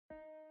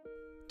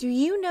Do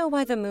you know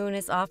why the moon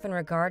is often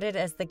regarded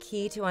as the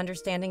key to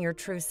understanding your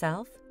true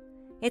self?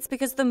 It's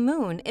because the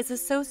moon is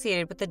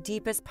associated with the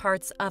deepest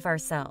parts of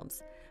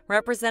ourselves,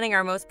 representing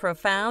our most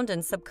profound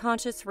and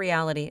subconscious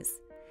realities.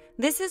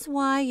 This is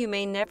why you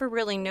may never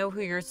really know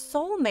who your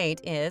soulmate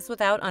is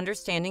without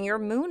understanding your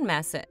moon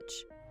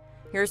message.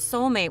 Your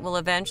soulmate will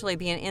eventually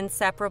be an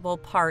inseparable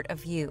part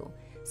of you,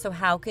 so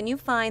how can you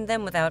find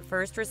them without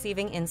first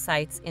receiving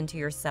insights into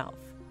yourself?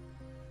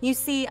 You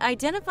see,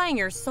 identifying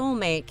your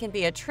soulmate can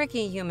be a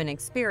tricky human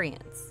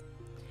experience.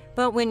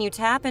 But when you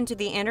tap into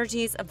the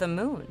energies of the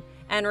moon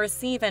and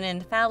receive an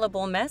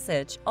infallible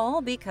message,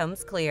 all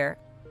becomes clear.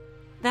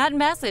 That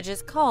message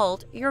is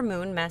called your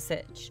moon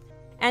message,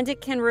 and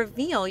it can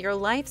reveal your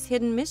life's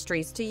hidden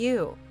mysteries to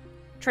you,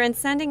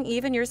 transcending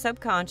even your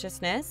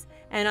subconsciousness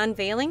and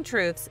unveiling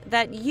truths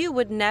that you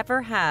would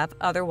never have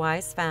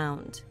otherwise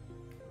found.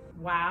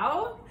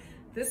 Wow,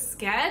 this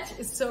sketch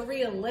is so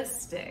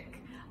realistic.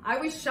 I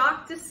was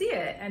shocked to see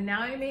it, and now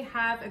I may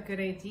have a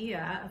good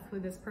idea of who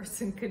this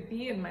person could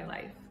be in my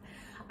life.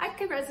 I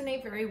could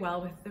resonate very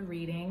well with the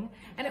reading,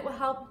 and it will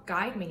help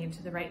guide me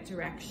into the right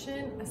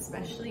direction,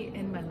 especially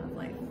in my love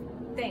life.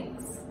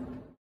 Thanks.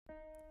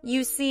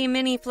 You see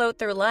many float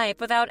through life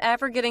without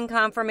ever getting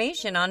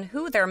confirmation on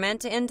who they're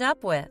meant to end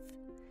up with.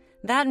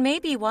 That may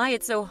be why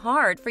it's so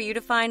hard for you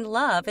to find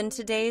love in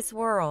today's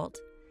world.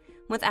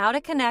 Without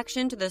a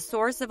connection to the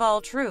source of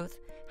all truth,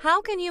 how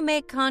can you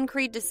make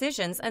concrete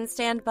decisions and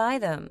stand by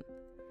them?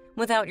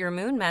 Without your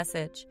moon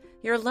message,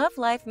 your love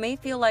life may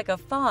feel like a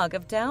fog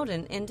of doubt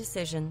and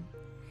indecision.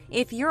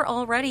 If you're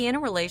already in a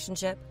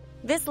relationship,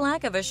 this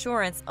lack of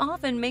assurance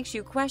often makes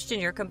you question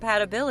your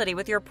compatibility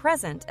with your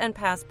present and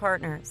past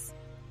partners.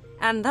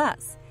 And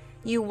thus,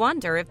 you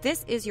wonder if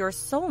this is your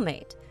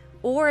soulmate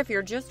or if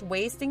you're just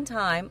wasting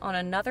time on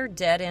another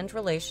dead-end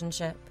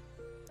relationship.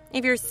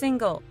 If you're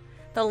single,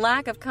 the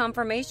lack of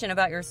confirmation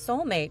about your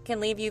soulmate can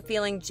leave you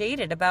feeling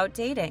jaded about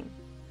dating.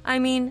 I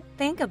mean,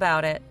 think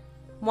about it.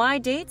 Why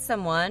date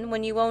someone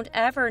when you won't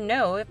ever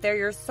know if they're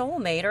your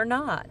soulmate or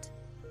not?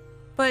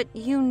 But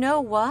you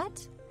know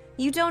what?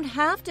 You don't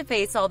have to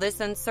face all this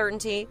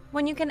uncertainty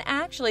when you can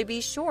actually be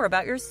sure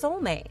about your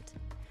soulmate.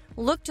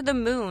 Look to the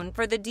moon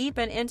for the deep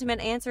and intimate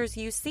answers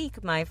you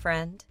seek, my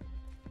friend.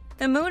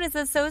 The moon is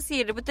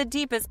associated with the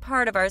deepest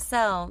part of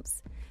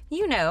ourselves.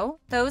 You know,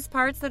 those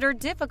parts that are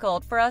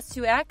difficult for us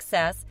to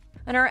access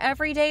in our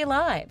everyday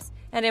lives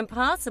and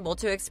impossible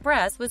to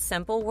express with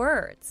simple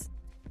words.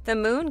 The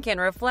moon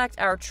can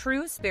reflect our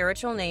true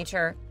spiritual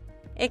nature.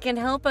 It can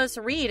help us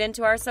read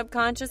into our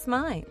subconscious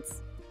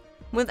minds.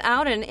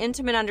 Without an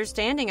intimate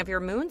understanding of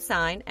your moon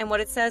sign and what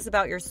it says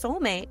about your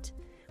soulmate,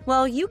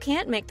 well, you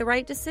can't make the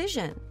right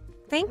decision.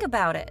 Think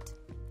about it.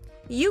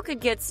 You could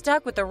get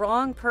stuck with the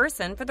wrong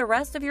person for the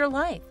rest of your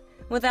life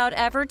without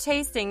ever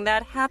tasting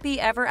that happy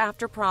ever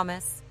after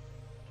promise.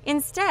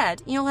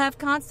 Instead, you'll have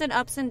constant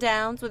ups and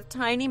downs with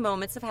tiny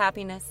moments of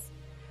happiness.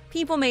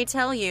 People may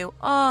tell you,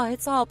 oh,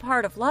 it's all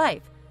part of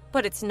life,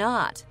 but it's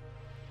not.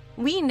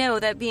 We know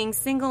that being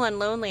single and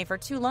lonely for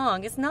too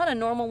long is not a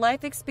normal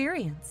life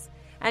experience,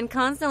 and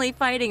constantly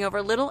fighting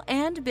over little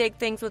and big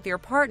things with your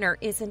partner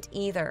isn't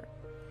either.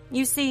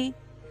 You see,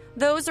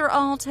 those are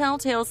all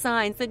telltale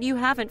signs that you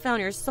haven't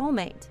found your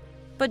soulmate.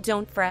 But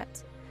don't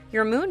fret.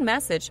 Your moon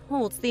message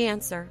holds the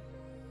answer.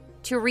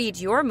 To read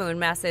your moon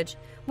message,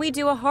 we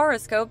do a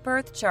horoscope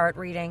birth chart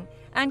reading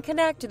and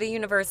connect to the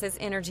universe's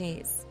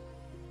energies.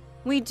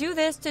 We do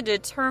this to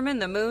determine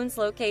the moon's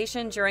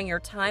location during your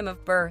time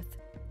of birth.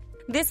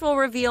 This will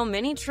reveal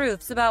many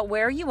truths about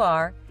where you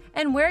are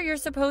and where you're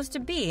supposed to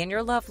be in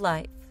your love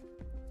life.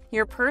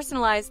 Your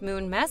personalized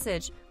moon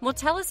message will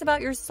tell us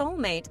about your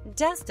soulmate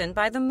destined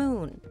by the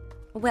moon.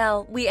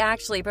 Well, we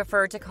actually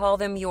prefer to call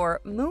them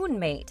your moon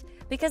mate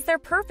because they're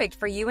perfect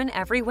for you in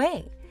every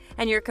way,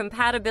 and your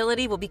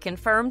compatibility will be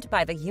confirmed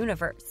by the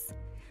universe.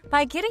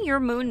 By getting your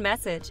moon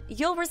message,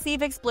 you'll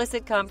receive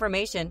explicit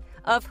confirmation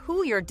of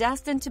who you're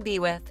destined to be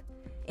with.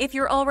 If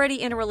you're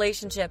already in a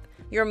relationship,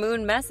 your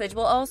moon message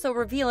will also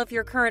reveal if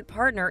your current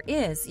partner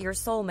is your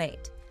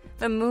soulmate.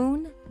 The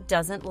moon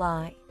doesn't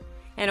lie,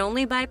 and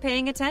only by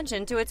paying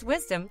attention to its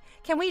wisdom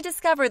can we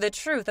discover the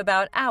truth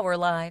about our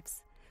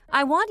lives.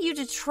 I want you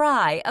to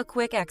try a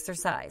quick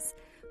exercise.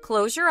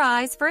 Close your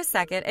eyes for a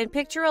second and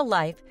picture a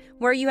life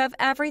where you have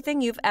everything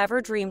you've ever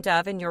dreamed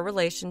of in your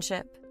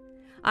relationship.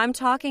 I'm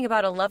talking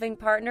about a loving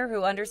partner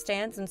who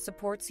understands and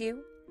supports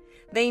you.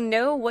 They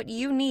know what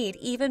you need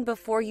even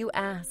before you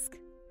ask.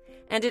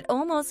 And it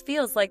almost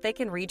feels like they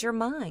can read your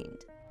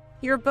mind.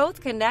 You're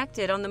both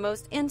connected on the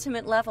most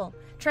intimate level,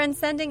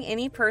 transcending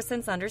any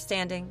person's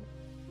understanding.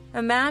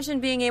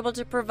 Imagine being able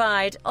to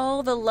provide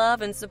all the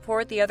love and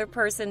support the other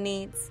person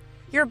needs.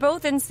 You're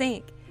both in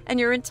sync, and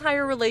your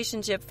entire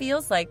relationship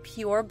feels like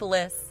pure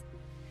bliss.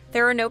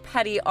 There are no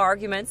petty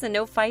arguments and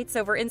no fights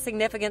over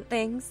insignificant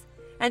things.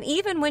 And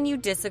even when you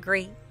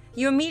disagree,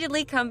 you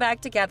immediately come back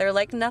together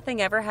like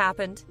nothing ever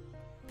happened.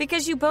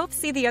 Because you both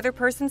see the other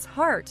person's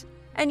heart,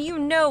 and you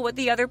know what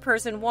the other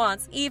person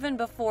wants even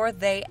before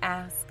they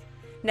ask.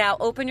 Now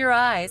open your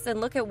eyes and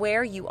look at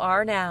where you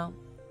are now.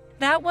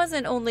 That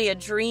wasn't only a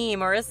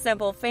dream or a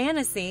simple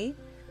fantasy.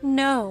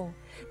 No,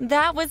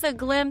 that was a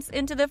glimpse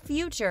into the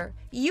future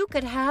you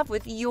could have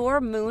with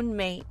your moon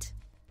mate.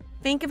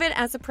 Think of it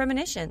as a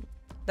premonition,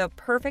 the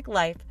perfect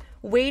life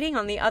waiting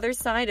on the other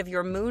side of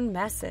your moon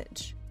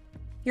message.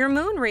 Your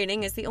moon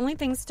reading is the only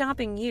thing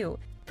stopping you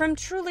from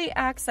truly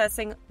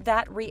accessing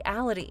that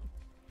reality.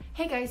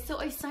 Hey guys, so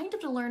I signed up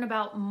to learn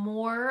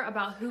more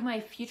about who my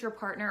future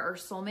partner or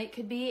soulmate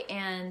could be,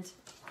 and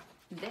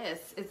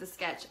this is the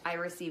sketch I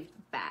received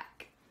back.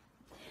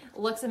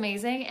 Looks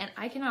amazing, and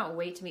I cannot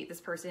wait to meet this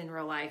person in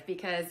real life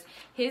because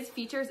his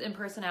features and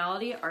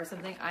personality are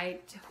something I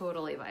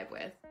totally vibe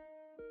with.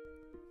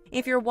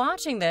 If you're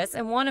watching this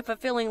and want a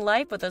fulfilling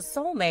life with a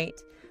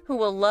soulmate who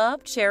will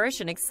love,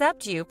 cherish, and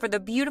accept you for the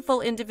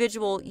beautiful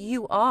individual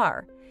you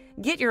are,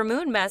 get your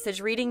moon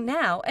message reading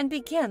now and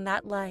begin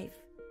that life.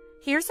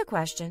 Here's a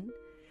question.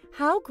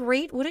 How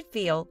great would it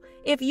feel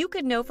if you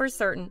could know for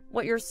certain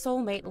what your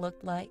soulmate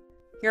looked like?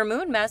 Your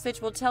moon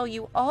message will tell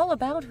you all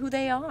about who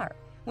they are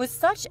with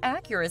such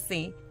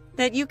accuracy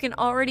that you can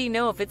already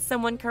know if it's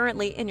someone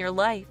currently in your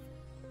life.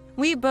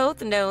 We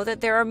both know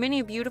that there are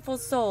many beautiful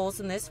souls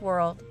in this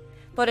world,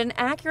 but an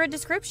accurate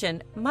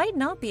description might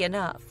not be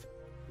enough.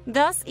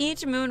 Thus,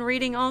 each moon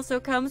reading also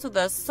comes with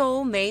a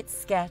soulmate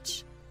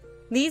sketch.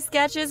 These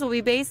sketches will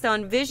be based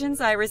on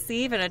visions I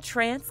receive in a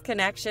trance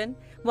connection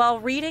while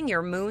reading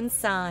your moon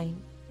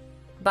sign.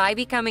 By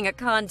becoming a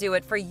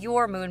conduit for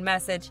your moon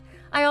message,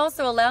 I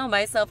also allow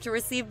myself to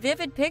receive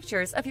vivid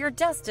pictures of your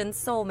destined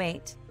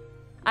soulmate.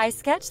 I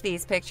sketch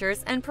these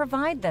pictures and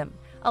provide them,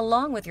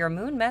 along with your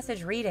moon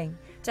message reading,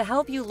 to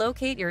help you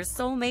locate your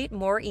soulmate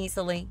more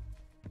easily.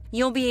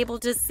 You'll be able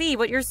to see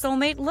what your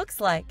soulmate looks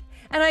like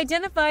and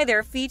identify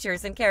their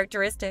features and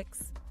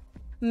characteristics.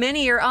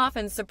 Many are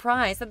often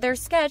surprised that their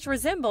sketch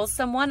resembles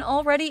someone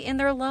already in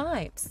their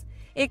lives.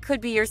 It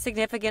could be your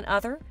significant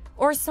other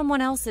or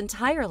someone else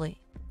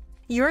entirely.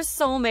 Your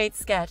soulmate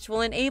sketch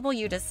will enable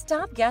you to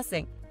stop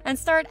guessing and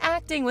start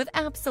acting with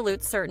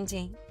absolute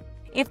certainty.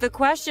 If the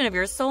question of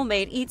your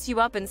soulmate eats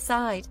you up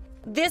inside,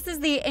 this is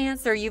the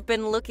answer you've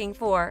been looking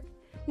for.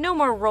 No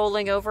more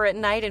rolling over at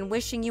night and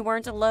wishing you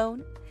weren't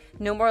alone.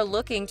 No more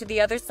looking to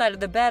the other side of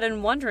the bed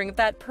and wondering if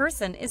that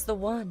person is the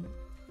one.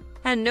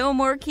 And no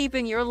more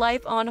keeping your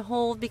life on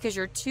hold because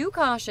you're too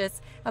cautious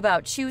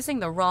about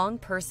choosing the wrong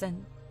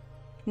person.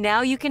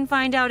 Now you can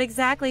find out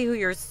exactly who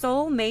your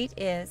soulmate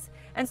is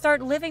and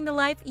start living the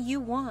life you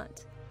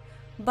want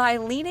by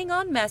leaning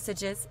on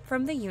messages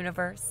from the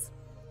universe.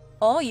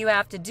 All you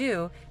have to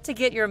do to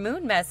get your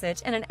moon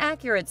message and an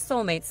accurate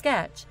soulmate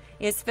sketch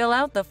is fill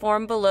out the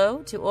form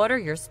below to order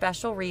your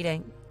special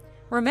reading.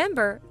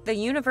 Remember, the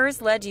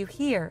universe led you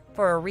here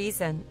for a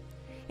reason.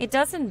 It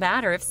doesn't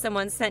matter if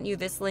someone sent you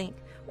this link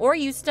or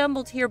you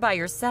stumbled here by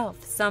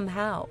yourself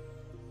somehow.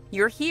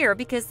 You're here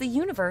because the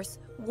universe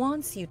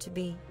wants you to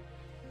be.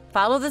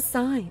 Follow the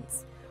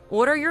signs.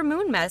 Order your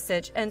moon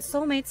message and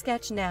soulmate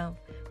sketch now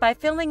by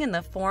filling in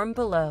the form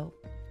below.